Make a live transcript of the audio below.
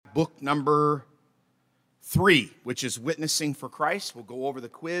book number 3, which is Witnessing for Christ. We'll go over the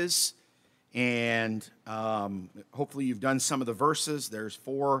quiz, and hopefully you've done some of the verses. There's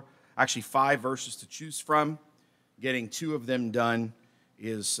 5 verses to choose from. Getting 2 of them done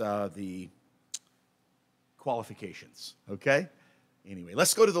is the qualifications, okay? Anyway,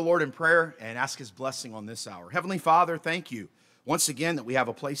 let's go to the Lord in prayer and ask his blessing on this hour. Heavenly Father, thank you once again that we have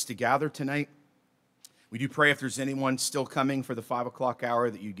a place to gather tonight. We do pray if there's anyone still coming for the 5 o'clock hour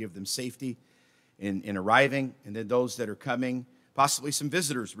that you give them safety in arriving, and then those that are coming, possibly some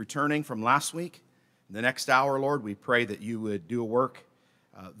visitors returning from last week. In the next hour, Lord, we pray that you would do a work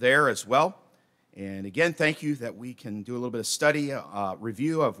there as well. And again, thank you that we can do a little bit of study,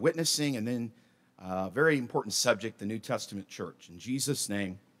 review of witnessing, and then a very important subject, the New Testament church. In Jesus'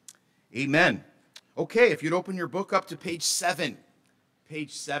 name, amen. Okay, if you'd open your book up to page 7.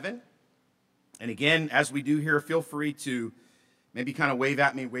 Page 7. And again, as we do here, feel free to maybe kind of wave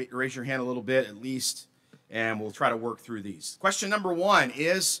at me, raise your hand a little bit at least, and we'll try to work through these. Question number 1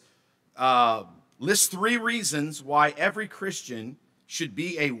 is, list 3 reasons why every Christian should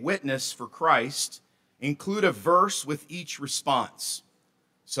be a witness for Christ. Include a verse with each response.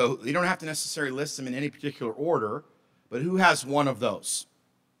 So you don't have to necessarily list them in any particular order, but who has one of those?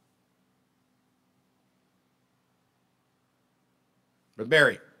 Brother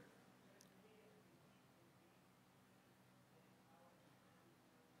Barry.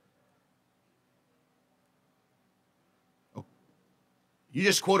 Oh, you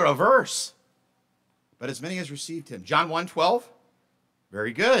just quoted a verse. But as many as received him. John 1:12.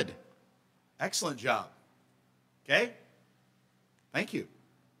 Very good. Excellent job. Okay? Thank you.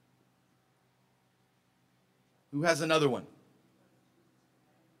 Who has another one?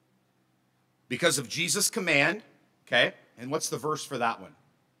 Because of Jesus' command. Okay? And what's the verse for that one?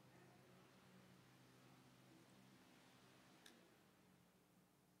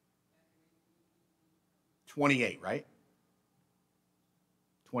 (28), right?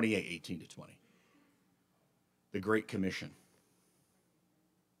 28, 18 to 20. The Great Commission.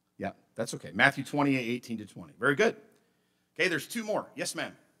 Yeah, that's okay. Matthew 28, 18 to 20. Very good. Okay, there's 2 more. Yes,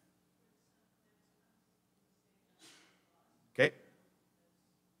 ma'am. Okay.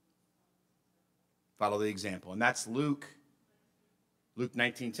 Follow the example. And that's Luke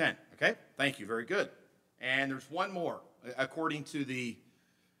 19:10. Okay, thank you. Very good. And there's one more according to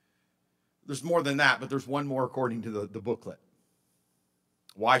there's more than that, but there's one more according to the booklet.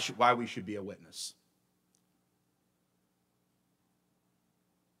 Why we should be a witness.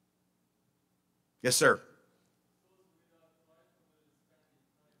 Yes, sir.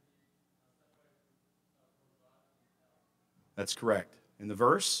 That's correct. In the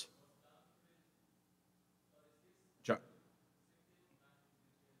verse? John.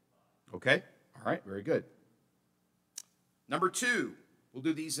 Okay. All right. Very good. Number 2. We'll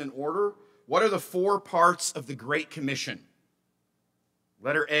do these in order. What are the 4 parts of the Great Commission?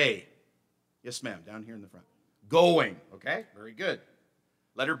 Letter A. Yes, ma'am. Down here in the front. Going. Okay. Very good.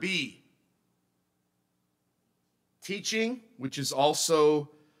 Letter B. Teaching, which is also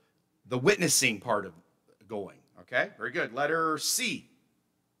the witnessing part of going. Okay, very good. Letter C.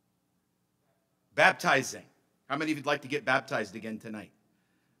 Baptizing. How many of you'd like to get baptized again tonight?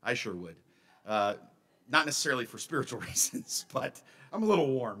 I sure would. Not necessarily for spiritual reasons, but I'm a little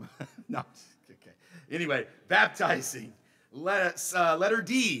warm. No, okay. Anyway, baptizing. Letter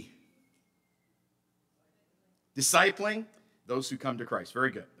D. Discipling those who come to Christ. Very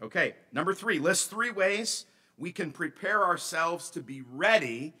good. Okay, number 3. List 3 ways we can prepare ourselves to be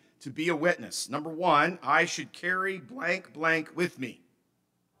ready to be a witness. Number 1, I should carry blank blank with me.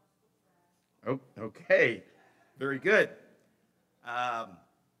 Oh, okay. Very good.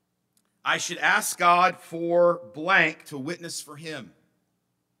 I should ask God for blank to witness for him.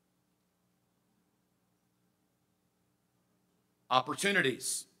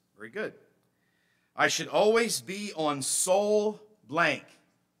 Opportunities. Very good. I should always be on soul blank.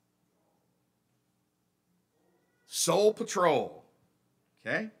 Soul patrol.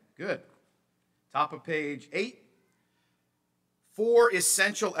 Okay, good. Top of page 8. 4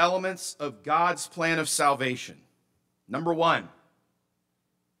 essential elements of God's plan of salvation. Number 1,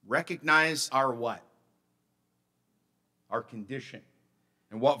 recognize our what? Our condition.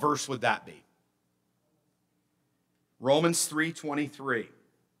 And what verse would that be? Romans 3:23.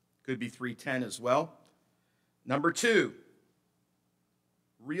 Could be 3:10 as well. Number 2,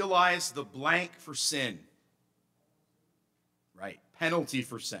 realize the blank for sin. Right, penalty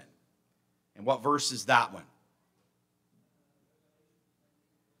for sin. And what verse is that one?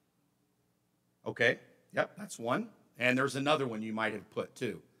 Okay, yep, that's one. And there's another one you might have put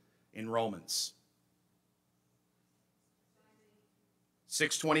too in Romans.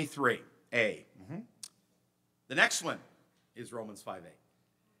 6:23, A. The next one is Romans 5:8.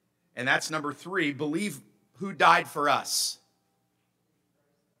 And that's number 3, believe who died for us.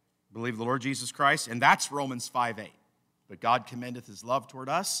 Believe the Lord Jesus Christ, and that's Romans 5:8. But God commendeth his love toward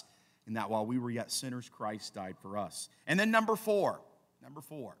us, in that while we were yet sinners, Christ died for us. And then number 4.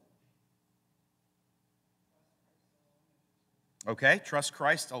 Okay, trust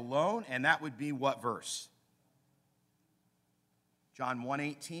Christ alone, and that would be what verse? John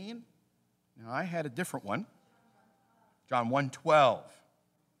 1:18. Now, I had a different one. John 1:12.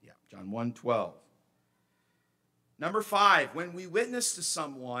 Yeah, John 1:12. Number 5, when we witness to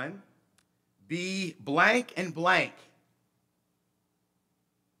someone, be blank and blank.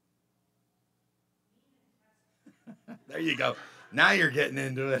 There you go. Now you're getting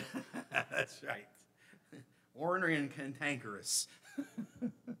into it. That's right. Ornery and cantankerous.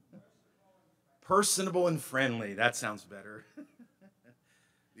 Personable and friendly. That sounds better.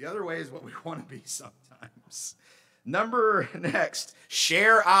 The other way is what we want to be sometimes. Next,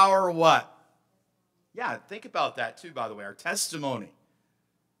 share our what? Yeah, think about that too, by the way, our testimony.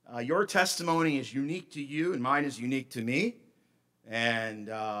 Your testimony is unique to you, and mine is unique to me. And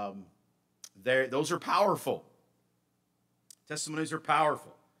those are powerful. Testimonies are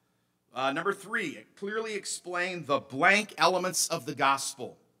powerful. Number 3, clearly explain the blank elements of the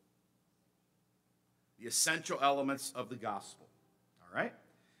gospel. The essential elements of the gospel. All right?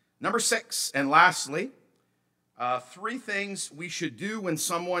 Number 6, and lastly, 3 things we should do when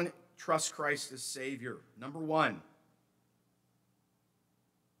someone trusts Christ as Savior. Number 1.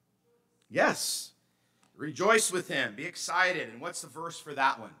 Yes. Rejoice with him. Be excited. And what's the verse for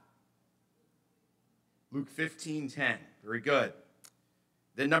that one? Luke 15:10. Very good.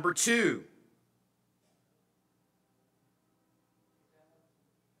 Then number 2.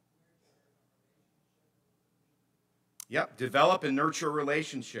 Yep, develop and nurture a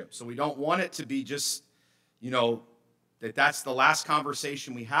relationship. So we don't want it to be just, that's the last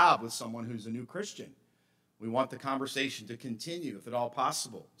conversation we have with someone who's a new Christian. We want the conversation to continue, if at all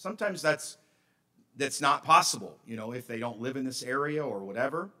possible. Sometimes that's not possible, if they don't live in this area or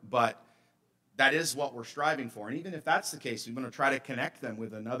whatever, but that is what we're striving for. And even if that's the case, we want to try to connect them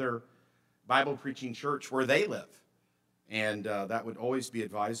with another Bible-preaching church where they live. And that would always be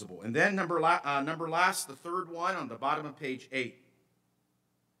advisable. And then number last, the third one on the bottom of page 8.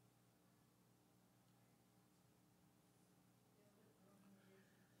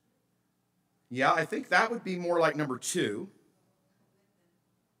 Yeah, I think that would be more like number 2.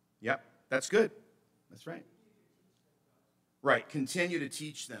 Yep, that's good. That's right. Right, continue to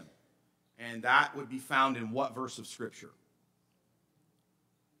teach them. And that would be found in what verse of Scripture?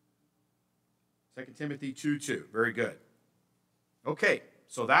 2 Timothy 2:2. Very good. Okay,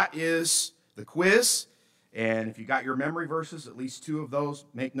 so that is the quiz. And if you got your memory verses, at least 2 of those,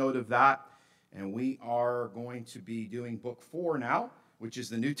 make note of that. And we are going to be doing book 4 now, which is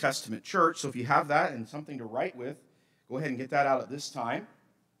the New Testament church. So if you have that and something to write with, go ahead and get that out at this time.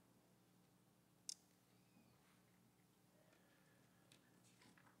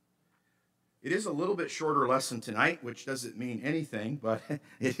 It is a little bit shorter lesson tonight, which doesn't mean anything, but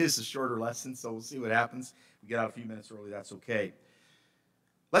it is a shorter lesson, so we'll see what happens. If we get out a few minutes early, that's okay.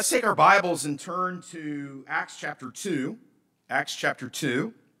 Let's take our Bibles and turn to Acts chapter 2. Acts chapter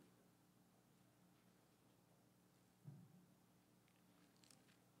 2.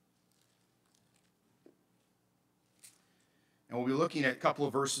 And we'll be looking at a couple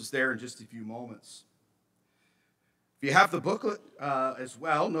of verses there in just a few moments. If you have the booklet as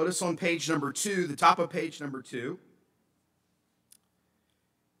well, notice on page number 2, the top of page number 2.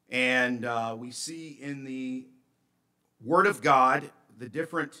 And we see in the Word of God the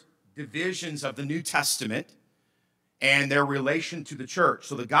different divisions of the New Testament and their relation to the church.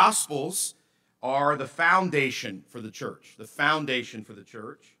 So the Gospels are the foundation for the church, the foundation for the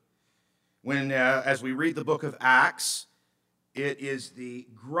church. When, as we read the book of Acts, it is the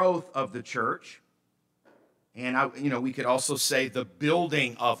growth of the church. And, we could also say the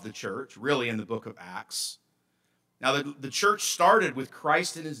building of the church, really, in the book of Acts. Now, the church started with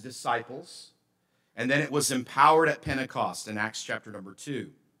Christ and his disciples, and then it was empowered at Pentecost in Acts chapter number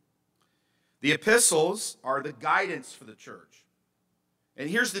 2. The epistles are the guidance for the church. And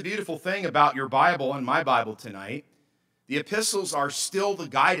here's the beautiful thing about your Bible and my Bible tonight. The epistles are still the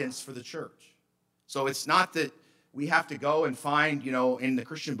guidance for the church. So it's not that we have to go and find, in the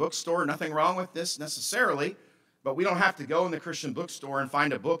Christian bookstore, nothing wrong with this necessarily, but we don't have to go in the Christian bookstore and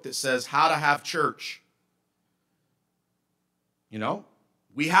find a book that says how to have church.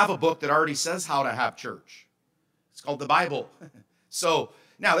 We have a book that already says how to have church. It's called the Bible. So,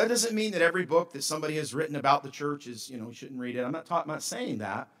 Now, that doesn't mean that every book that somebody has written about the church is, you shouldn't read it. I'm not saying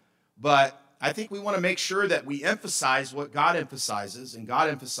that. But I think we want to make sure that we emphasize what God emphasizes, and God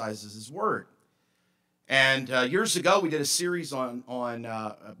emphasizes His Word. And years ago, we did a series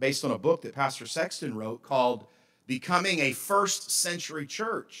based on a book that Pastor Sexton wrote called Becoming a First Century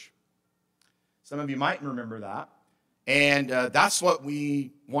Church. Some of you might remember that. And that's what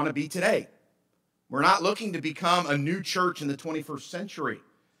we want to be today. We're not looking to become a new church in the 21st century.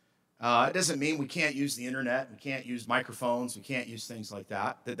 It doesn't mean we can't use the internet, we can't use microphones, we can't use things like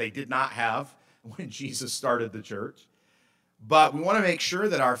that they did not have when Jesus started the church. But we want to make sure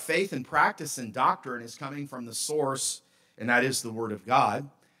that our faith and practice and doctrine is coming from the source, and that is the Word of God,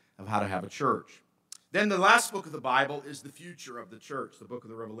 of how to have a church. Then the last book of the Bible is the future of the church, the book of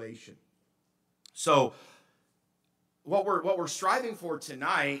the Revelation. So what we're striving for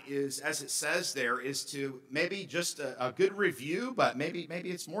tonight is, as it says there, is to maybe just a good review, but maybe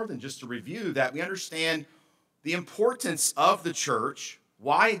it's more than just a review, that we understand the importance of the church.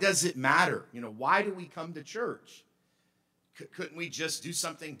 Why does it matter? Why do we come to church? Couldn't we just do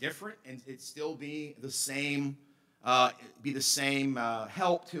something different and it still be the same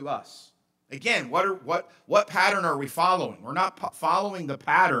help to us? Again, what pattern are we following? We're not following the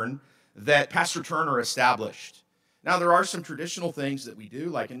pattern that Pastor Turner established. Now, there are some traditional things that we do,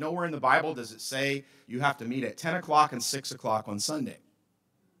 like, and nowhere in the Bible does it say you have to meet at 10 o'clock and 6 o'clock on Sunday.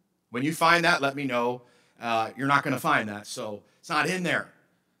 When you find that, let me know. You're not going to find that, so it's not in there,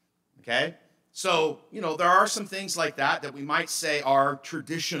 okay? So, there are some things like that we might say are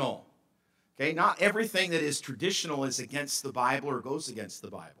traditional, okay? Not everything that is traditional is against the Bible or goes against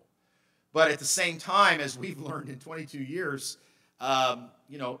the Bible. But at the same time, as we've learned in 22 years,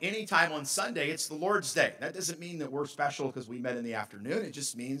 anytime on Sunday, it's the Lord's Day. That doesn't mean that we're special because we met in the afternoon. It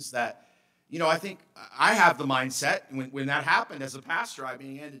just means that, I think I have the mindset, when that happened as a pastor, I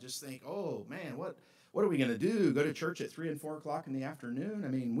began to just think, oh, man, what are we going to do? Go to church at 3 and 4 o'clock in the afternoon? I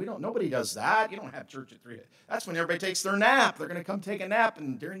mean, nobody does that. You don't have church at 3. That's when everybody takes their nap. They're going to come take a nap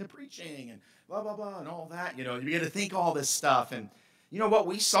and during the preaching and blah, blah, blah, and all that. You begin to think all this stuff. And what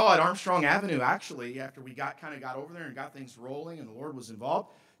we saw at Armstrong Avenue, actually, after we got over there and got things rolling and the Lord was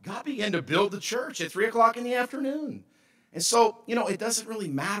involved, God began to build the church at 3 o'clock in the afternoon. And so, it doesn't really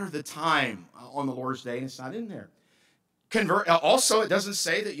matter the time on the Lord's Day, and it's not in there. Also, it doesn't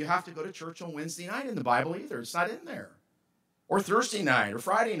say that you have to go to church on Wednesday night in the Bible either. It's not in there. Or Thursday night, or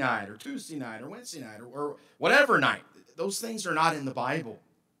Friday night, or Tuesday night, or Wednesday night, or whatever night. Those things are not in the Bible,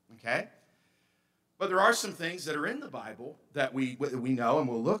 okay? But there are some things that are in the Bible that we know and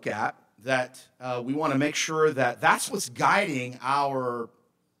we'll look at that we want to make sure that that's what's guiding our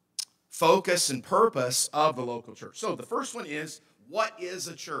focus and purpose of the local church. So the first one is, what is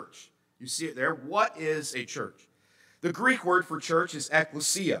a church? You see it there. What is a church? The Greek word for church is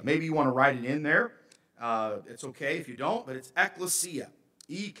ekklesia. Maybe you want to write it in there. It's okay if you don't, but it's ekklesia.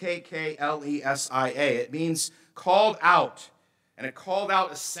 Ekklesia. It means called out, and a called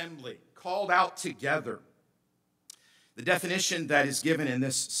out assembly. Called out together. The definition that is given in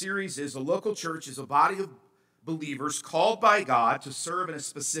this series is a local church is a body of believers called by God to serve in a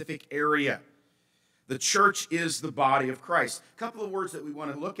specific area. The church is the body of Christ. A couple of words that we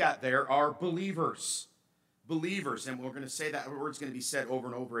want to look at there are believers. Believers, and we're going to say that word's going to be said over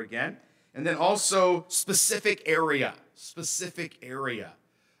and over again. And then also specific area. Specific area.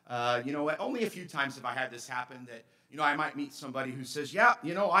 Only a few times have I had this happen that I might meet somebody who says, yeah,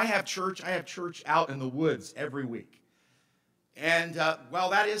 I have church out in the woods every week. And while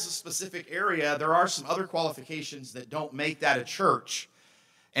that is a specific area, there are some other qualifications that don't make that a church.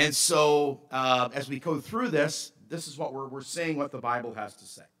 And so as we go through this is what we're seeing what the Bible has to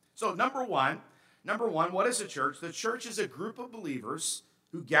say. So number one, what is a church? The church is a group of believers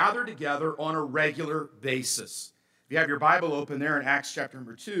who gather together on a regular basis. If you have your Bible open there in Acts chapter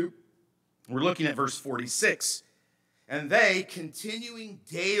number 2, we're looking at verse 46. And they, continuing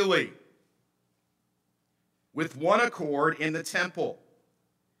daily with one accord in the temple,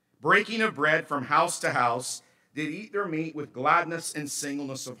 breaking of bread from house to house, did eat their meat with gladness and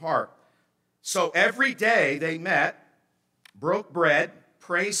singleness of heart. So every day they met, broke bread,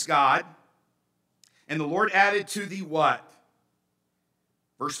 praised God, and the Lord added to the what?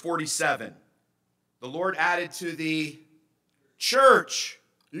 Verse 47. The Lord added to the church.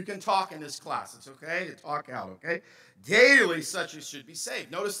 You can talk in this class. It's okay to talk out, okay? Daily such as should be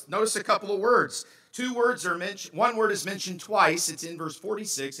saved. Notice a couple of words. Two words are mentioned. One word is mentioned twice. It's in verse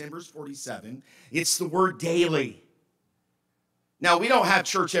 46 and verse 47. It's the word daily. Now, we don't have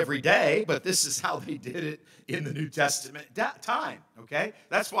church every day, but this is how they did it in the New Testament time, okay?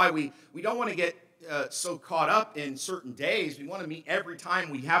 That's why we don't want to get so caught up in certain days. We want to meet every time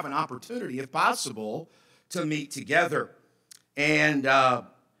we have an opportunity, if possible, to meet together. And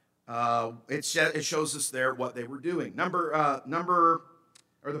it shows us there what they were doing.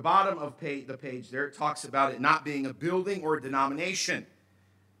 Or the bottom of the page there, it talks about it not being a building or a denomination.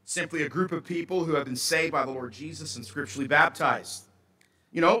 Simply a group of people who have been saved by the Lord Jesus and scripturally baptized.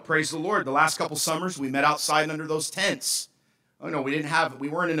 You know, praise the Lord. The last couple summers, we met outside under those tents. Oh no, we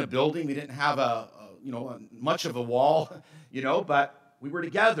weren't in a building. We didn't have much of a wall, but we were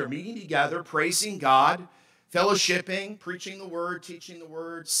together, meeting together, praising God, fellowshipping, preaching the word, teaching the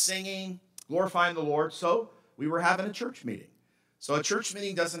word, singing, glorifying the Lord. So we were having a church meeting. So a church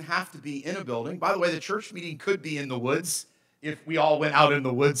meeting doesn't have to be in a building. By the way, the church meeting could be in the woods. If we all went out in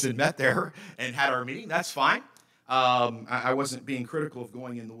the woods and met there and had our meeting, that's fine. I wasn't being critical of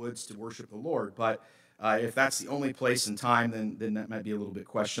going in the woods to worship the Lord, but if that's the only place and time, then that might be a little bit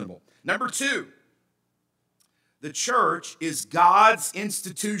questionable. Number 2, the church is God's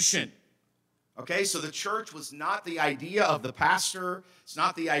institution. Okay, so the church was not the idea of the pastor. It's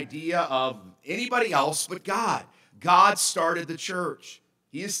not the idea of anybody else but God. God started the church.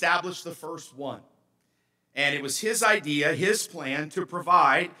 He established the first one. And it was his idea, his plan to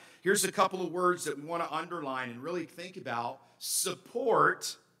provide. Here's a couple of words that we want to underline and really think about.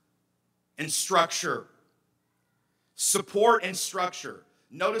 Support and structure. Support and structure.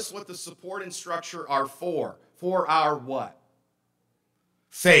 Notice what the support and structure are for. For our what?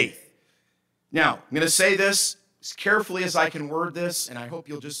 Faith. Now, I'm going to say this as carefully as I can word this, and I hope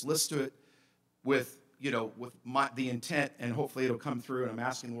you'll just listen to it with the intent, and hopefully it'll come through, and I'm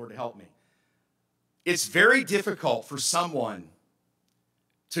asking the Lord to help me. It's very difficult for someone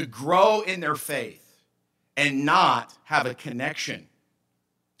to grow in their faith and not have a connection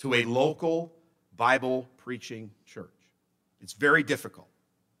to a local Bible preaching church. It's very difficult.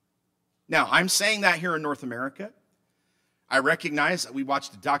 Now, I'm saying that here in North America. I recognize that we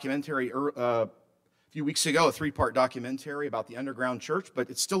watched a documentary a few weeks ago, a 3-part documentary about the underground church,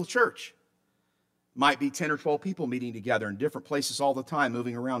 but it's still a church. Might be 10 or 12 people meeting together in different places all the time,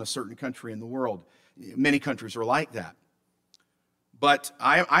 moving around a certain country in the world. Many countries are like that. But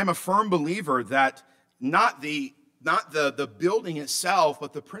I'm a firm believer that not the building itself,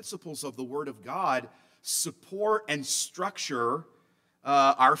 but the principles of the Word of God support and structure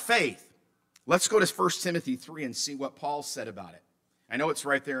our faith. Let's go to 1 Timothy 3 and see what Paul said about it. I know it's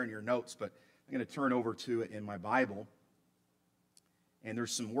right there in your notes, but I'm going to turn over to it in my Bible. And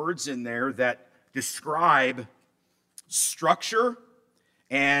there's some words in there that describe structure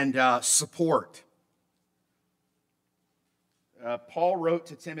and support. Paul wrote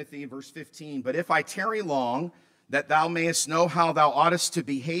to Timothy in verse 15, "But if I tarry long, that thou mayest know how thou oughtest to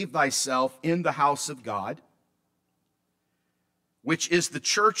behave thyself in the house of God, which is the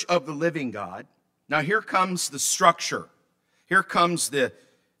church of the living God." Now here comes the structure. Here comes the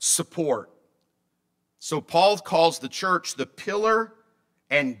support. So Paul calls the church the pillar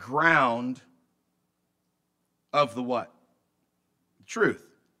and ground of the what? Truth.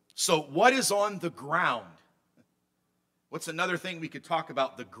 So what is on the ground? What's another thing we could talk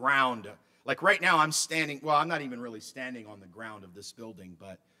about? The ground. Like right now I'm standing, well, I'm not even really standing on the ground of this building,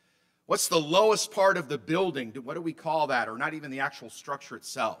 but what's the lowest part of the building? What do we call that? Or not even the actual structure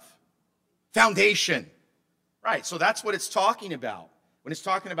itself? Foundation. Right, so that's what it's talking about. When it's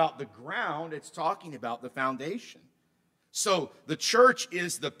talking about the ground, it's talking about the foundation. So the church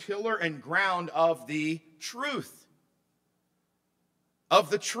is the pillar and ground of the truth. Of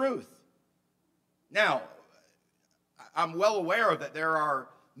the truth. Now, I'm well aware that there are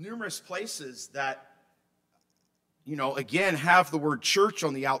numerous places that, again, have the word church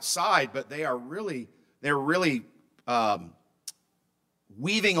on the outside, but they're really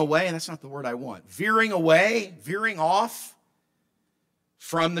weaving away, and that's not the word I want, veering off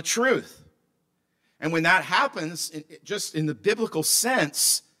from the truth. And when that happens, just in the biblical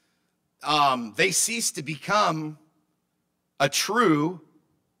sense, they cease to become a true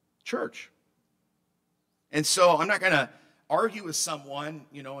church. And so I'm not going to argue with someone,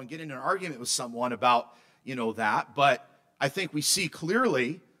 and get in an argument with someone about, that. But I think we see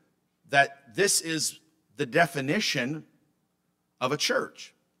clearly that this is the definition of a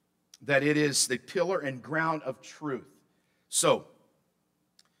church, that it is the pillar and ground of truth. So,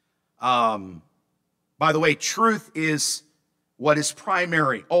 by the way, truth is what is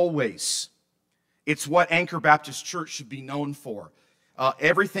primary, always. It's what Anchor Baptist Church should be known for.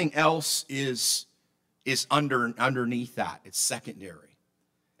 Everything else is underneath that. It's secondary.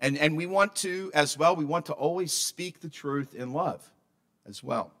 And we want to, as well, we want to always speak the truth in love as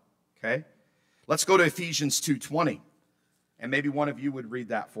well. Okay? Let's go to Ephesians 2:20. And maybe one of you would read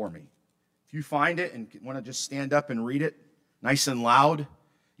that for me. If you find it and want to just stand up and read it, nice and loud,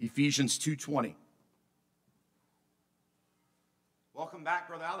 Ephesians 2:20. Welcome back,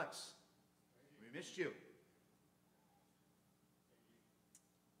 Brother Alex. We missed you.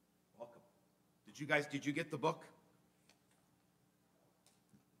 Welcome. Did you get the book?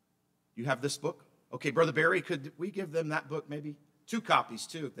 You have this book? Okay, Brother Barry, could we give them that book maybe? 2 copies,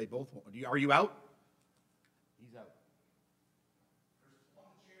 too, if they both want. Are you out? He's out. There's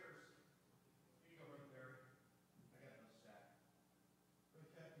one chairs. Here you go, Brother Barry. I got no stack. Brother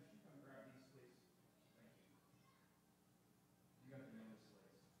Ted, could you come grab these, please? Thank you. You got the name of this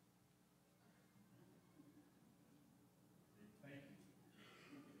place. Thank you.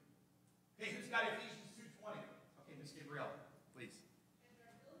 Hey, who's got Ephesians 2:20? Okay, Miss Gabrielle, please.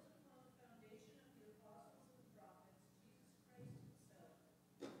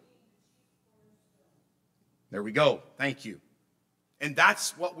 There we go. Thank you. And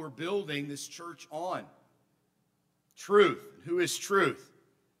that's what we're building this church on. Truth. Who is truth?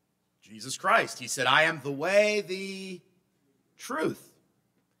 Jesus Christ. He said, I am the way, the truth.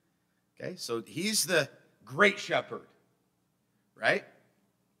 Okay, so he's the great shepherd, right?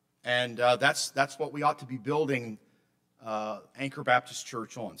 And that's what we ought to be building Anchor Baptist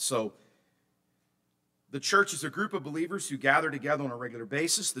Church on. So the church is a group of believers who gather together on a regular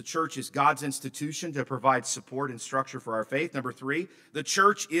basis. The church is God's institution to provide support and structure for our faith. Number 3, the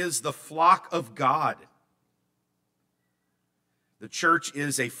church is the flock of God. The church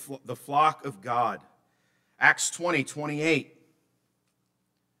is the flock of God. Acts 20:28.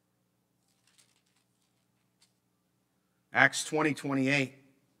 Acts 20:28.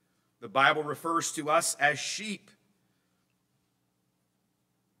 The Bible refers to us as sheep.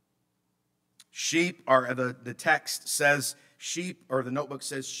 Sheep are, the text says, sheep, or the notebook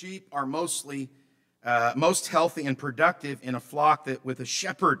says, sheep are most healthy and productive in a flock with a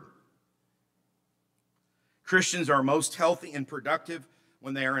shepherd. Christians are most healthy and productive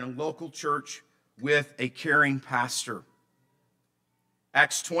when they are in a local church with a caring pastor.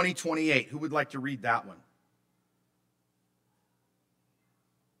 Acts 20:28. Who would like to read that one?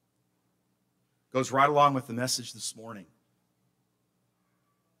 Goes right along with the message this morning.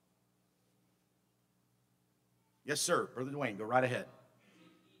 Yes, sir. Brother Dwayne, go right ahead.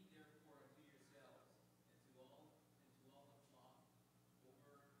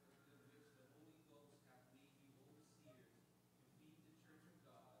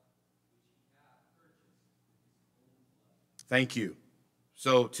 Thank you.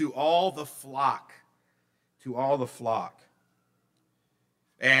 So to all the flock,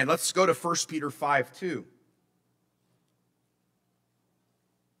 And let's go to 1 Peter 5:2.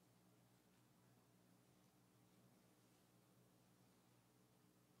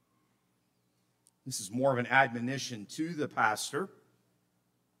 This is more of an admonition to the pastor,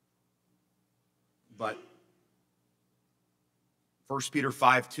 but 1 Peter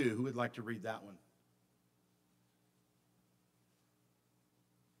 5:2, who would like to read that one?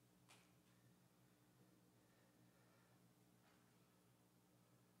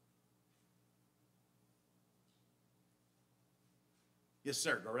 Yes,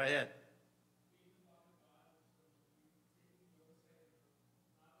 sir. Go right ahead.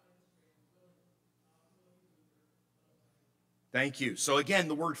 Thank you. So again,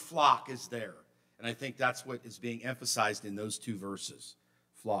 the word flock is there. And I think that's what is being emphasized in those 2 verses.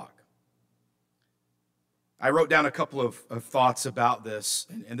 Flock. I wrote down a couple of thoughts about this.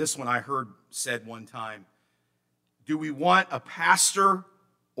 And this one I heard said one time. Do we want a pastor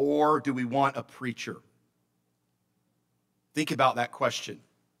or do we want a preacher? Think about that question.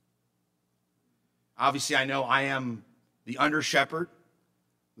 Obviously, I know I am the under shepherd.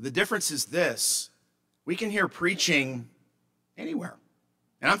 The difference is this. We can hear preaching anywhere.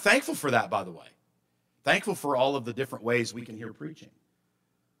 And I'm thankful for that, by the way. Thankful for all of the different ways we can hear preaching.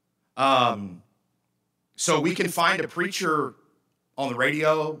 So we can find a preacher on the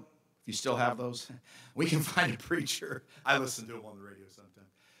radio, if you still have those. We can find a preacher. I listen to them on the radio sometimes.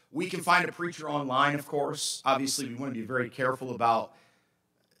 We can find a preacher online, of course. Obviously, we want to be very careful about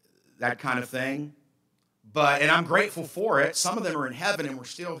that kind of thing. And I'm grateful for it. Some of them are in heaven, and we're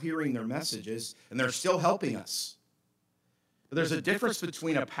still hearing their messages, and they're still helping us. But there's a difference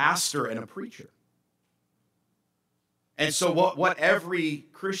between a pastor and a preacher. And so what every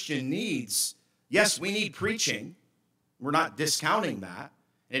Christian needs, yes, we need preaching. We're not discounting that.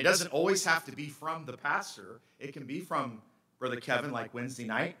 And it doesn't always have to be from the pastor. It can be from Brother Kevin, like Wednesday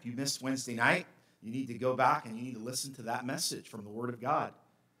night. If you missed Wednesday night, you need to go back and you need to listen to that message from the Word of God.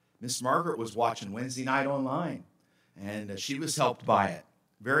 Miss Margaret was watching Wednesday night online, and she was helped by it.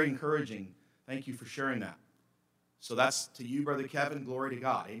 Very encouraging. Thank you for sharing that. So that's to you, Brother Kevin. Glory to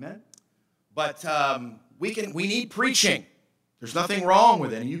God. Amen? But we need preaching. There's nothing wrong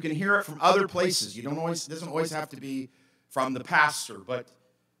with it, and you can hear it from other places. It doesn't always have to be from the pastor, but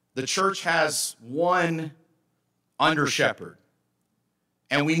the church has one under shepherd,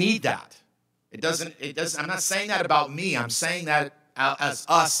 and we need that. I'm not saying that about me. I'm saying that as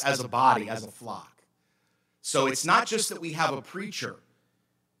us, as a body, as a flock. So it's not just that we have a preacher.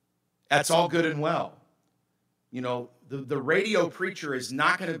 That's all good and well. You know, the radio preacher is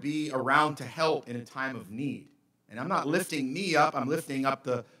not going to be around to help in a time of need. And I'm not lifting me up. I'm lifting up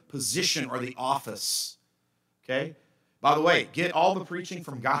the position or the office. Okay? By the way, get all the preaching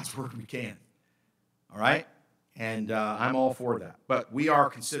from God's word we can. All right? And I'm all for that. But we are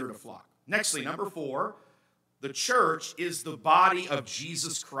considered a flock. Nextly, number 4, the church is the body of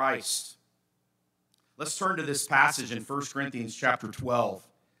Jesus Christ. Let's turn to this passage in 1 Corinthians chapter 12,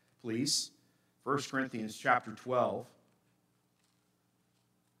 please. 1 Corinthians chapter 12.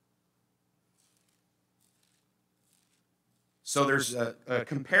 So there's a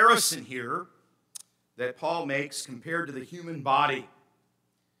comparison here that Paul makes compared to the human body.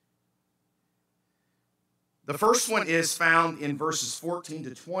 The first one is found in verses 14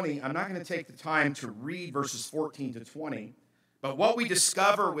 to 20. I'm not going to take the time to read verses 14 to 20, but what we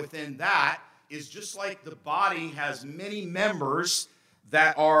discover within that is just like the body has many members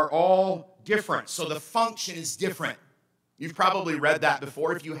that are all different. So the function is different. You've probably read that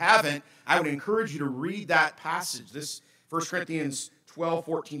before. If you haven't, I would encourage you to read that passage. This 1 Corinthians 12,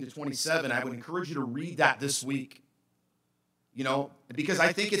 14 to 27, I would encourage you to read that this week. You know, because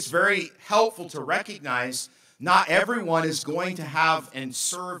I think it's very helpful to recognize not everyone is going to have and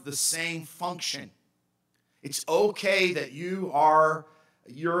serve the same function. It's okay that you're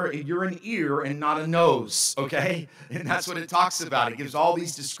an ear and not a nose, okay? And that's what it talks about. It gives all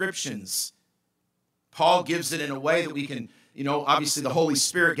these descriptions. Paul gives it in a way that we can, you know, obviously the Holy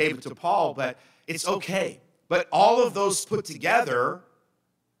Spirit gave it to Paul, but it's okay. But all of those put together,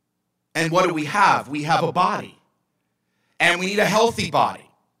 and what do we have? We have a body. And we need a healthy body.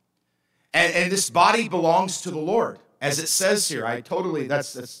 And this body belongs to the Lord. As it says here,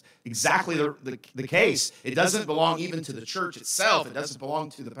 that's exactly the case. It doesn't belong even to the church itself. It doesn't belong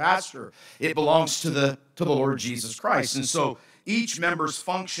to the pastor. It belongs to the Lord Jesus Christ. And so each member's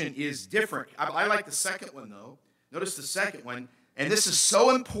function is different. I like the second one, though. Notice the second one. And this is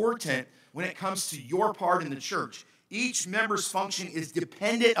so important when it comes to your part in the church. Each member's function is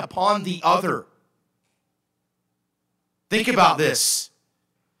dependent upon the other. Think about this.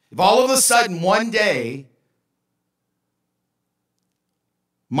 If all of a sudden one day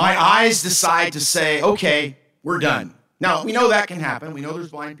my eyes decide to say, okay, we're done. Now, we know that can happen. We know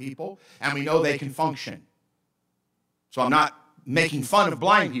there's blind people, and we know they can function. So I'm not making fun of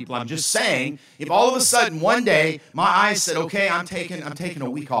blind people. I'm just saying, if all of a sudden one day my eyes said, okay, I'm taking a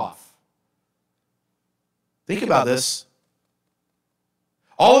week off. Think about this.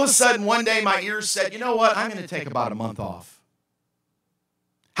 All of a sudden one day my ears said, you know what, I'm going to take about a month off.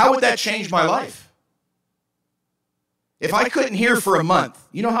 How would that change my life? If I couldn't hear for a month,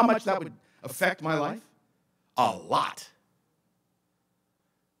 you know how much that would affect my life? A lot.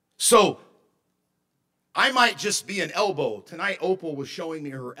 So I might just be an elbow. Tonight, Opal was showing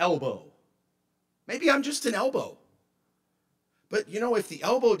me her elbow. Maybe I'm just an elbow. But you know, if the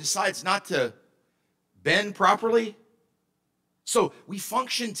elbow decides not to bend properly, so we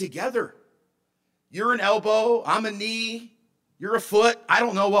function together. You're an elbow, I'm a knee, you're a foot. I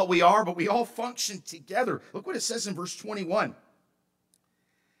don't know what we are, but we all function together. Look what it says in verse 21.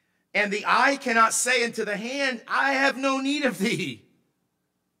 And the eye cannot say unto the hand, I have no need of thee.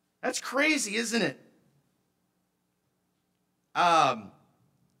 That's crazy, isn't it? To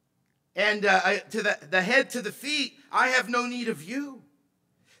the head, to the feet, I have no need of you.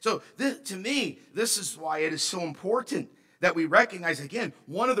 So to me, this is why it is so important that we recognize, again,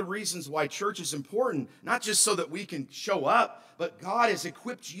 one of the reasons why church is important, not just so that we can show up, but God has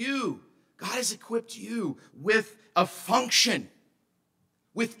equipped you. God has equipped you with a function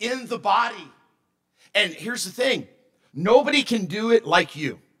within the body. And here's the thing, nobody can do it like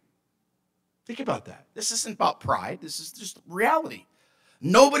you. Think about that. This isn't about pride. This is just reality.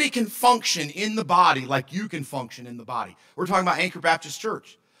 Nobody can function in the body like you can function in the body. We're talking about Anchor Baptist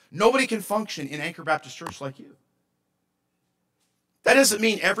Church. Nobody can function in Anchor Baptist Church like you. That doesn't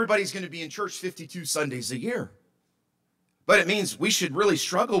mean everybody's going to be in church 52 Sundays a year. But it means we should really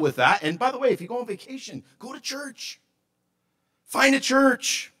struggle with that. And by the way, if you go on vacation, go to church. Find a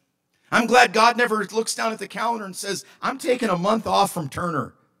church. I'm glad God never looks down at the calendar and says, I'm taking a month off from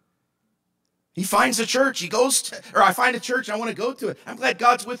Turner. He finds a church. He goes to, or I find a church, I want to go to it. I'm glad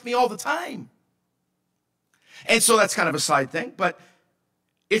God's with me all the time. And so that's kind of a side thing. But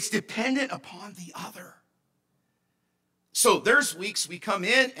It's dependent upon the other. So there's weeks we come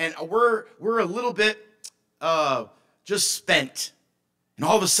in and we're a little bit just spent. And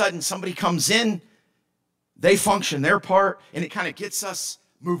all of a sudden somebody comes in, they function their part, and it kind of gets us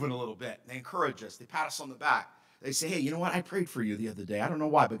moving a little bit. They encourage us. They pat us on the back. They say, hey, you know what? I prayed for you the other day. I don't know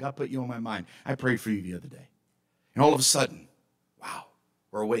why, but God put you on my mind. I prayed for you the other day. And all of a sudden, wow,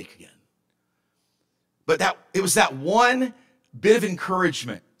 we're awake again. But it was that one bit of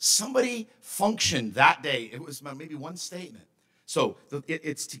encouragement. Somebody functioned that day. It was maybe one statement. So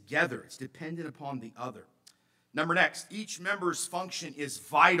it's together. It's dependent upon the other. Next, each member's function is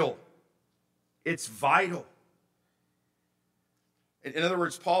vital. It's vital. In other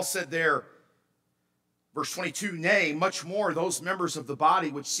words, Paul said there, verse 22, nay, much more, those members of the body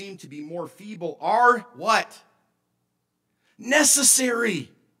which seem to be more feeble are what?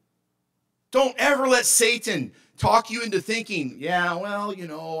 Necessary. Don't ever let Satan talk you into thinking, yeah, well, you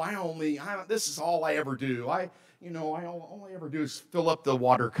know, this is all I ever do. All I ever do is fill up the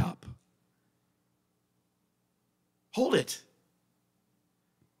water cup. Hold it.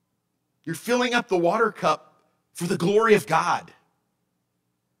 You're filling up the water cup for the glory of God.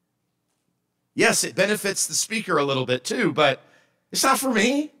 Yes, it benefits the speaker a little bit too, but it's not for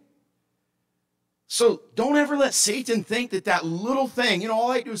me. So don't ever let Satan think that little thing,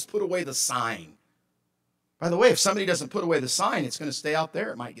 all I do is put away the sign. By the way, if somebody doesn't put away the sign, it's going to stay out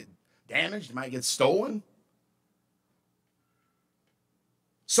there. It might get damaged. It might get stolen.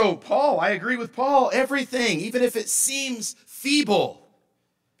 So Paul, I agree with Paul, everything, even if it seems feeble,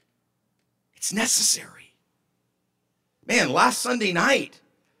 it's necessary. Man, last Sunday night,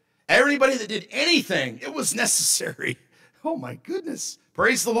 everybody that did anything, it was necessary. Oh my goodness.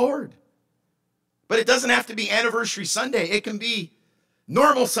 Praise the Lord. But it doesn't have to be Anniversary Sunday. It can be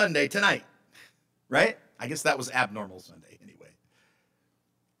normal Sunday tonight, right? I guess that was abnormal Sunday anyway.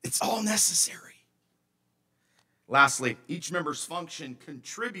 It's all necessary. Lastly, each member's function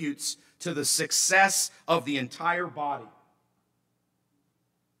contributes to the success of the entire body.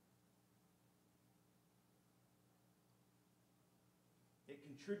 It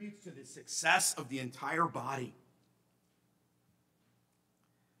contributes to the success of the entire body.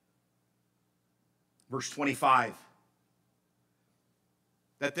 Verse 25,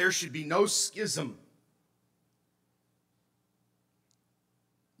 that there should be no schism,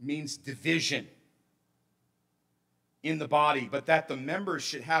 means division in the body, but that the members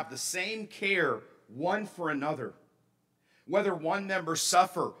should have the same care one for another. Whether one member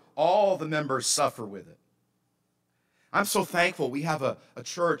suffer, all the members suffer with it. I'm so thankful we have a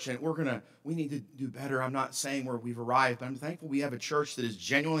church, and we need to do better. I'm not saying we've arrived, but I'm thankful we have a church that is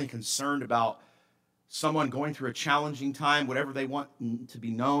genuinely concerned about someone going through a challenging time, whatever they want to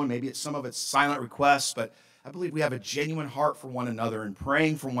be known. Maybe some of it's silent requests, but I believe we have a genuine heart for one another and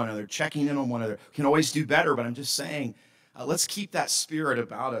praying for one another, checking in on one another. We can always do better, but I'm just saying, let's keep that spirit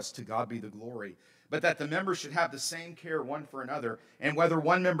about us. To God be the glory. But that the members should have the same care one for another, and whether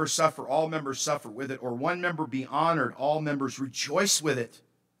one member suffer, all members suffer with it, or one member be honored, all members rejoice with it.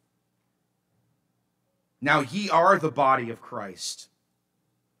 Now ye are the body of Christ,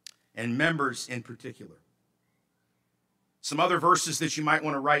 and members in particular. Some other verses that you might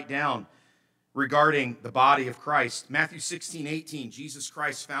want to write down regarding the body of Christ. Matthew 16:18, Jesus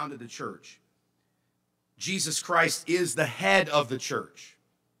Christ founded the church. Jesus Christ is the head of the church.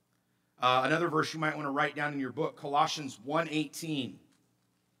 Another verse you might want to write down in your book, Colossians 1:18.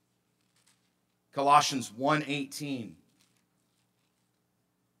 Colossians 1:18.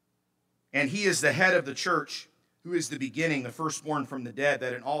 And he is the head of the church, who is the beginning, the firstborn from the dead,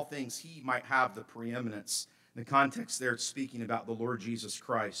 that in all things he might have the preeminence. In the context there, it's speaking about the Lord Jesus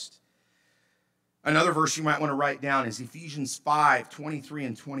Christ. Another verse you might want to write down is Ephesians 5:23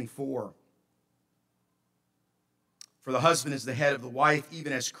 and 24. For the husband is the head of the wife,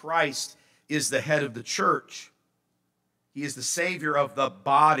 even as Christ is the head of the church. He is the Savior of the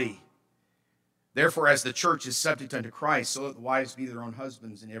body. Therefore, as the church is subject unto Christ, so let the wives be their own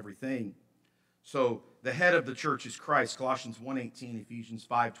husbands in everything. So the head of the church is Christ, Colossians 1:18, Ephesians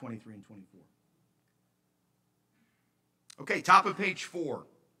 5:23 and 24. Okay, top of page 4.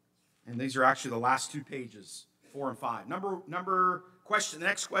 And these are actually the last two pages, 4 and 5. The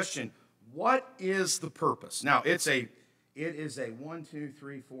next question, what is the purpose? Now, it is a 1, 2,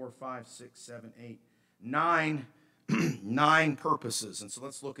 3, 4, 5, 6, 7, 8, 9, 9 purposes. And so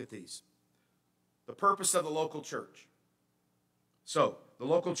let's look at these. The purpose of the local church. So, the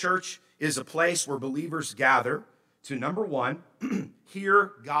local church is a place where believers gather to, number one,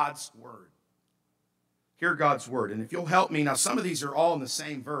 hear God's word. Hear God's word. And if you'll help me, now some of these are all in the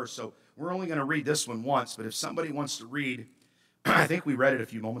same verse, so we're only going to read this one once, but if somebody wants to read I think we read it a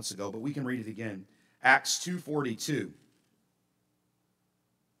few moments ago, but we can read it again. Acts 2:42.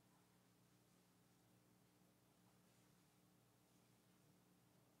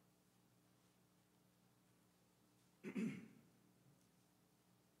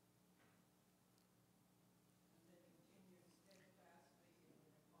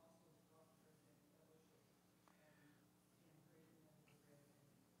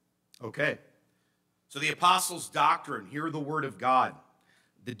 Okay. So the apostles' doctrine, hear the word of God.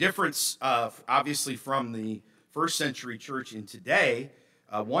 The difference, obviously, from the first century church in today,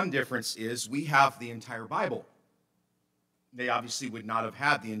 one difference is we have the entire Bible. They obviously would not have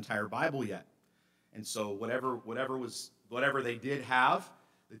had the entire Bible yet. And so whatever they did have,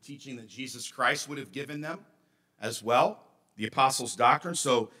 the teaching that Jesus Christ would have given them as well, the apostles' doctrine.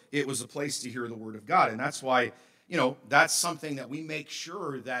 So it was a place to hear the word of God. And that's why, that's something that we make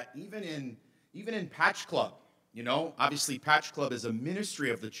sure that even in Patch Club, obviously Patch Club is a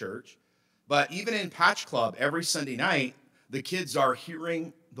ministry of the church, but even in Patch Club, every Sunday night, the kids are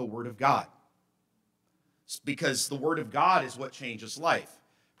hearing the word of God. Because the word of God is what changes life.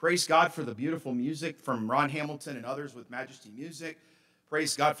 Praise God for the beautiful music from Ron Hamilton and others with Majesty Music.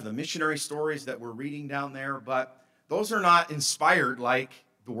 Praise God for the missionary stories that we're reading down there, but those are not inspired like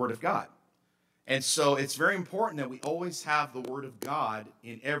the word of God. And so it's very important that we always have the word of God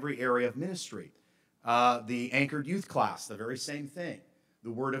in every area of ministry. The anchored youth class, the very same thing.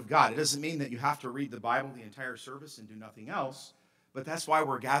 The word of God. It doesn't mean that you have to read the Bible the entire service and do nothing else, but that's why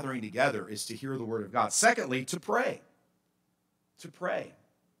we're gathering together, is to hear the word of God. Secondly, to pray. To pray.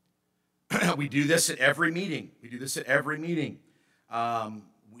 We do this at every meeting.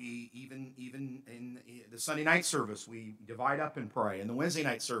 We even in the Sunday night service, we divide up and pray. In the Wednesday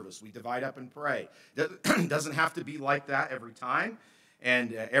night service, we divide up and pray. It doesn't have to be like that every time,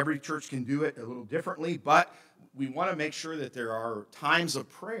 and every church can do it a little differently, but we want to make sure that there are times of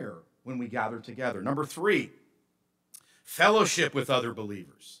prayer when we gather together. Number 3, fellowship with other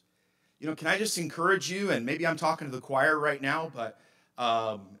believers. Can I just encourage you, and maybe I'm talking to the choir right now, but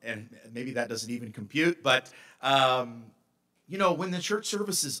and maybe that doesn't even compute, but when the church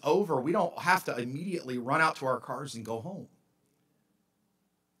service is over, we don't have to immediately run out to our cars and go home.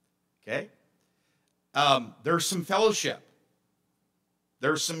 Okay? There's some fellowship.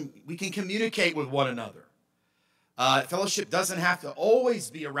 We can communicate with one another. Fellowship doesn't have to always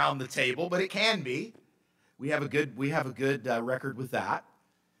be around the table, but it can be. We have a good record with that.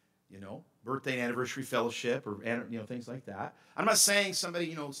 Birthday and anniversary fellowship, or things like that. I'm not saying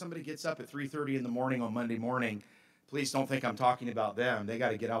somebody gets up at 3:30 in the morning on Monday morning. Please don't think I'm talking about them. They got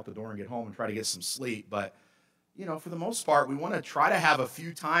to get out the door and get home and try to get some sleep. But, for the most part, we want to try to have a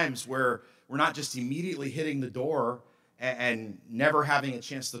few times where we're not just immediately hitting the door and never having a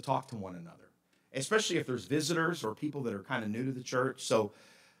chance to talk to one another, especially if there's visitors or people that are kind of new to the church. So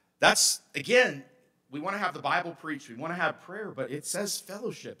that's, again, we want to have the Bible preached. We want to have prayer, but it says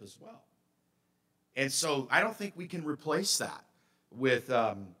fellowship as well. And so I don't think we can replace that with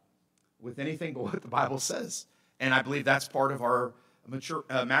anything but what the Bible says. And I believe that's part of our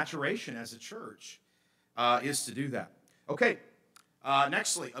maturation as a church, is to do that. Okay,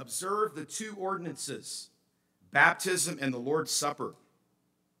 nextly, observe the 2 ordinances, baptism and the Lord's Supper.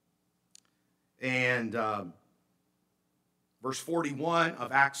 And verse 41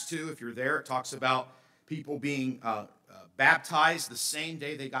 of Acts 2, if you're there, it talks about people being baptized the same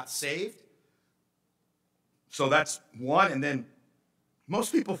day they got saved. So that's one, and then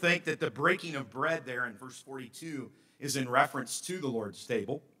most people think that the breaking of bread there in verse 42 is in reference to the Lord's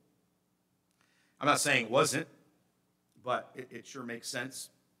table. I'm not saying it wasn't, but it sure makes sense.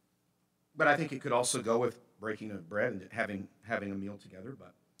 But I think it could also go with breaking of bread and having a meal together.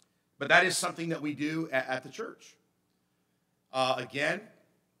 But that is something that we do at the church. Again,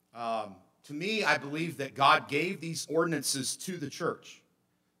 to me, I believe that God gave these ordinances to the church.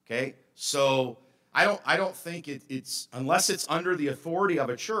 Okay, so I don't think it's, unless it's under the authority of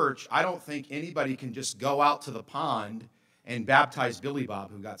a church, I don't think anybody can just go out to the pond and baptize Billy Bob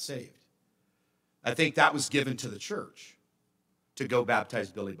who got saved. I think that was given to the church to go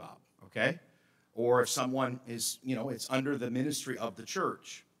baptize Billy Bob, okay? Or if someone is, it's under the ministry of the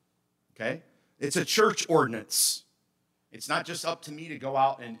church, okay? It's a church ordinance. It's not just up to me to go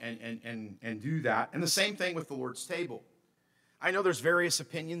out and do that. And the same thing with the Lord's table. I know there's various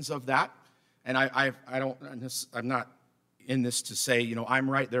opinions of that. And I'm not in this to say, I'm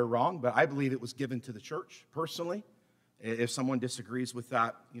right, they're wrong, but I believe it was given to the church personally. If someone disagrees with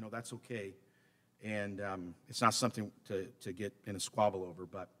that, that's okay. And it's not something to get in a squabble over.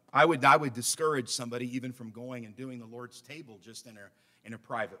 But I would discourage somebody even from going and doing the Lord's table just in a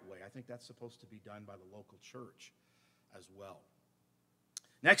private way. I think that's supposed to be done by the local church. as well.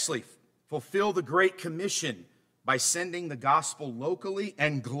 Nextly, fulfill the Great Commission by sending the gospel locally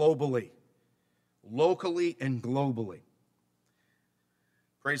and globally. Locally and globally.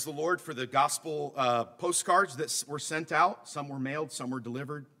 Praise the Lord for the gospel postcards that were sent out. Some were mailed, some were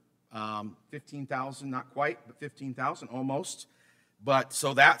delivered. 15,000, not quite, but 15,000 almost. But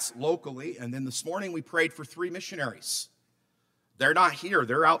so that's locally. And then this morning we prayed for 3 missionaries. They're not here.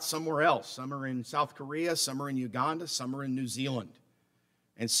 They're out somewhere else. Some are in South Korea, some are in Uganda, some are in New Zealand.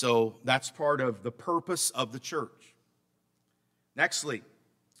 And so that's part of the purpose of the church. Nextly,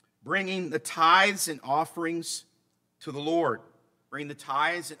 bringing the tithes and offerings to the Lord. Bring the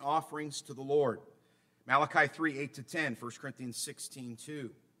tithes and offerings to the Lord. Malachi 3, 8-10, 1 Corinthians 16, 2.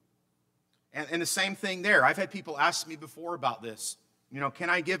 And the same thing there. I've had people ask me before about this. Can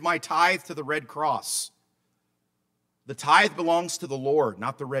I give my tithe to the Red Cross? The tithe belongs to the Lord,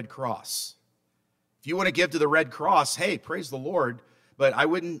 not the Red Cross. If you want to give to the Red Cross, hey, praise the Lord, but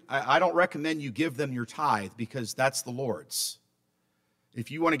I don't recommend you give them your tithe because that's the Lord's. If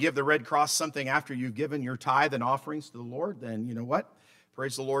you want to give the Red Cross something after you've given your tithe and offerings to the Lord, then you know what?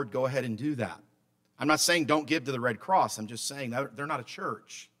 Praise the Lord, go ahead and do that. I'm not saying don't give to the Red Cross. I'm just saying that they're not a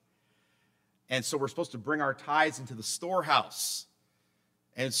church. And so we're supposed to bring our tithes into the storehouse.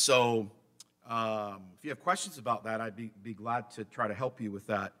 And so if you have questions about that, I'd be glad to try to help you with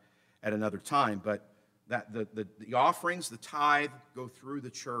that at another time. But that the offerings, the tithe, go through the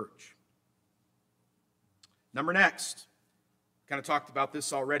church. Next. Kind of talked about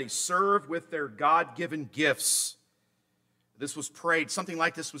this already. Serve with their God-given gifts. This was prayed, something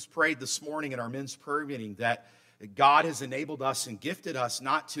like this was prayed this morning at our men's prayer meeting, that God has enabled us and gifted us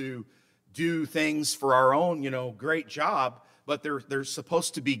not to do things for our own, great job, but they're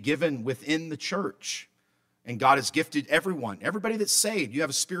supposed to be given within the church. And God has gifted everybody that's saved. You have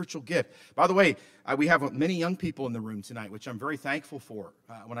a spiritual gift. By the way, we have many young people in the room tonight, which I'm very thankful for.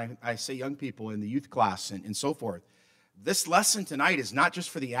 When I say young people in the youth class and so forth. This lesson tonight is not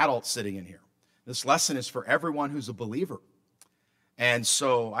just for the adults sitting in here. This lesson is for everyone who's a believer. And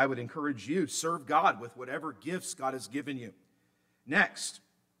so I would encourage you, serve God with whatever gifts God has given you. Next,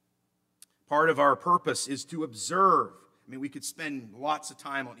 part of our purpose is to observe. We could spend lots of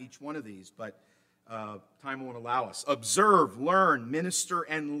time on each one of these, but time won't allow us. Observe, learn, minister,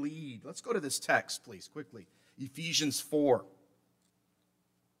 and lead. Let's go to this text, please, quickly. Ephesians 4.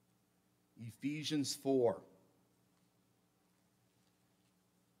 Ephesians 4.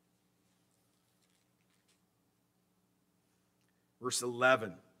 Verse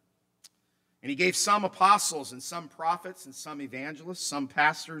 11. And he gave some apostles and some prophets and some evangelists, some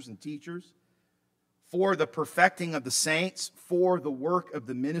pastors and teachers, for the perfecting of the saints, for the work of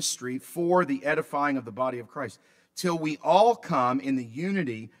the ministry, for the edifying of the body of Christ, till we all come in the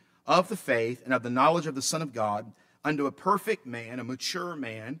unity of the faith and of the knowledge of the Son of God, unto a perfect man, a mature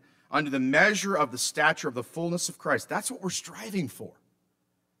man, unto the measure of the stature of the fullness of Christ. That's what we're striving for.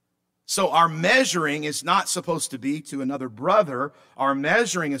 So our measuring is not supposed to be to another brother. Our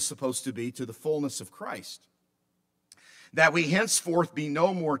measuring is supposed to be to the fullness of Christ. That we henceforth be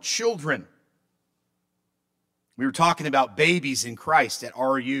no more children. We were talking about babies in Christ at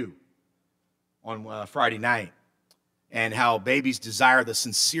RU on Friday night, and how babies desire the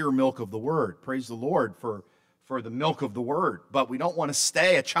sincere milk of the Word. Praise the Lord for the milk of the Word. But we don't want to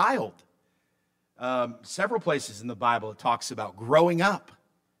stay a child. Several places in the Bible it talks about growing up.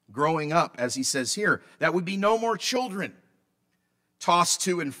 Growing up, as he says here, that would be no more children, tossed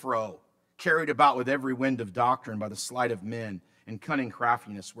to and fro, carried about with every wind of doctrine by the sleight of men and cunning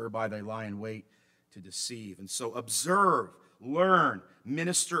craftiness, whereby they lie in wait to deceive. And so observe, learn,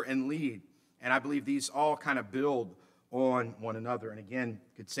 minister, and lead. And I believe these all kind of build on one another. And again,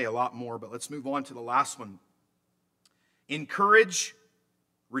 could say a lot more, but let's move on to the last one. Encourage,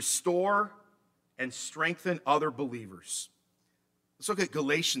 restore, and strengthen other believers. Let's look at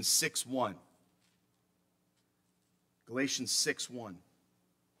Galatians 6:1. Galatians 6:1.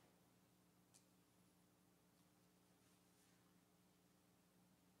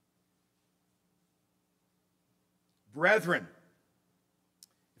 Brethren,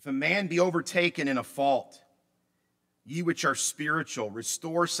 if a man be overtaken in a fault, ye which are spiritual,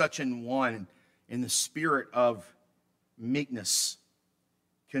 restore such an one in the spirit of meekness,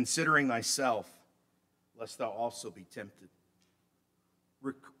 considering thyself, lest thou also be tempted.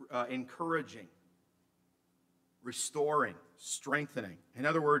 Encouraging, restoring, strengthening. In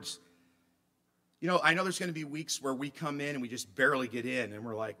other words, I know there's going to be weeks where we come in and we just barely get in, and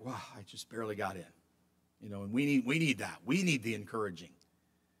we're like, wow, I just barely got in. And we need that. We need the encouraging.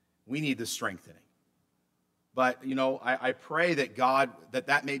 We need the strengthening. But, I pray that God,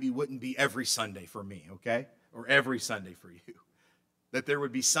 that maybe wouldn't be every Sunday for me, okay? or every Sunday for you. That there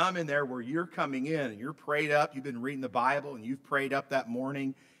would be some in there where you're coming in and you're prayed up, you've been reading the Bible and you've prayed up that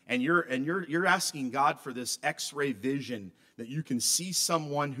morning, and you're asking God for this X-ray vision that you can see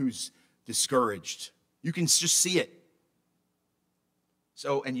someone who's discouraged. You can just see it.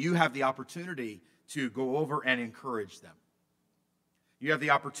 So, and you have the opportunity to go over and encourage them. You have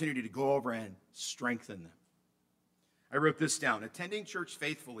the opportunity to go over and strengthen them. I wrote this down. Attending church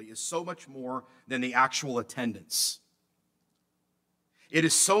faithfully is so much more than the actual attendance. It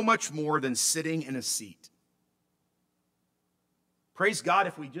is so much more than sitting in a seat. Praise God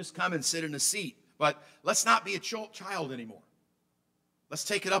if we just come and sit in a seat, but let's not be a child anymore. Let's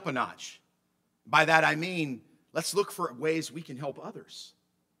take it up a notch. By that I mean, let's look for ways we can help others.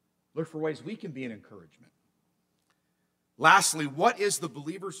 Look for ways we can be an encouragement. Lastly, what is the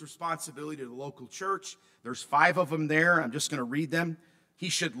believer's responsibility to the local church? There's 5 of them there. I'm just going to read them. He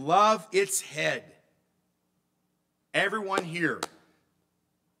should love its head. Everyone here,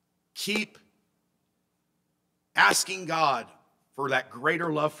 keep asking God for that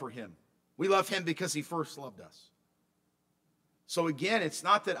greater love for him. We love him because he first loved us. So again, it's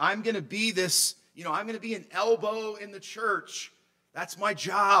not that I'm going to be this, I'm going to be an elbow in the church. That's my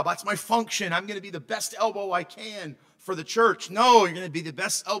job. That's my function. I'm going to be the best elbow I can for the church. No, you're going to be the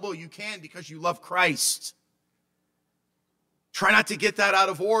best elbow you can because you love Christ. Try not to get that out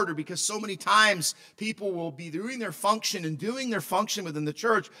of order, because so many times people will be doing their function within the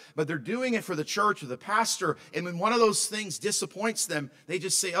church, but they're doing it for the church or the pastor. And when one of those things disappoints them, they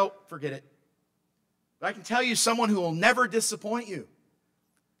just say, oh, forget it. But I can tell you someone who will never disappoint you.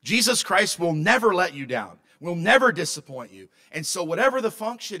 Jesus Christ will never let you down, will never disappoint you. And so whatever the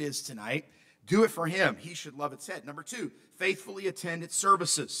function is tonight, do it for him. He should love its head. Number 2, faithfully attend its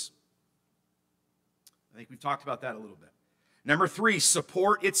services. I think we've talked about that a little bit. Number 3,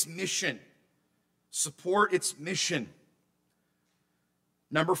 support its mission. Support its mission.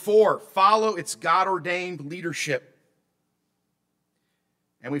 Number 4, follow its God-ordained leadership.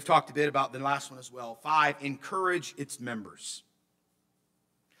 And we've talked a bit about the last one as well. 5, encourage its members.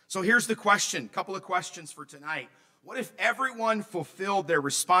 So here's the question, a couple of questions for tonight. What if everyone fulfilled their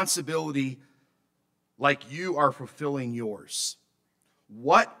responsibility like you are fulfilling yours?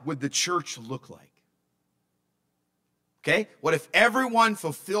 What would the church look like? Okay? What if everyone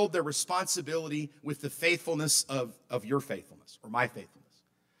fulfilled their responsibility with the faithfulness of your faithfulness or my faithfulness?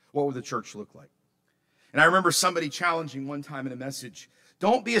 What would the church look like? And I remember somebody challenging one time in a message,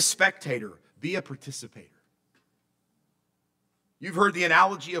 don't be a spectator, be a participator. You've heard the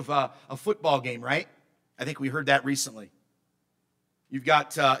analogy of a football game, right? I think we heard that recently. You've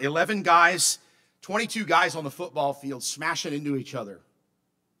got 11 guys, 22 guys on the football field smashing into each other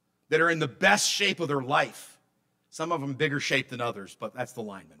that are in the best shape of their life. Some of them bigger shape than others, but that's the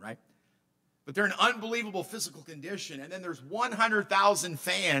linemen, right? But they're in unbelievable physical condition. And then there's 100,000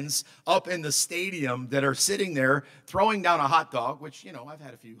 fans up in the stadium that are sitting there throwing down a hot dog, which, I've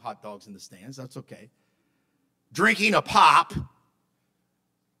had a few hot dogs in the stands. That's okay. Drinking a pop.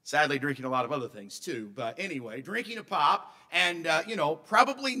 Sadly, drinking a lot of other things too. But anyway, drinking a pop and,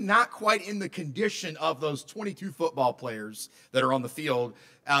 probably not quite in the condition of those 22 football players that are on the field.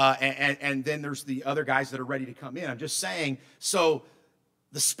 And then there's the other guys that are ready to come in. I'm just saying, so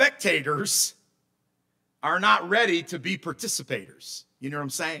the spectators are not ready to be participators. You know what I'm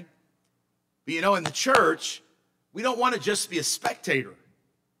saying? But, in the church, we don't want to just be a spectator.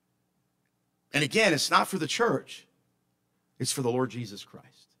 And again, it's not for the church. It's for the Lord Jesus Christ.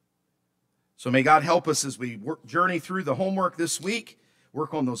 So may God help us as we journey through the homework this week,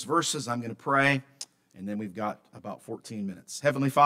 work on those verses. I'm going to pray, and then we've got about 14 minutes. Heavenly Father,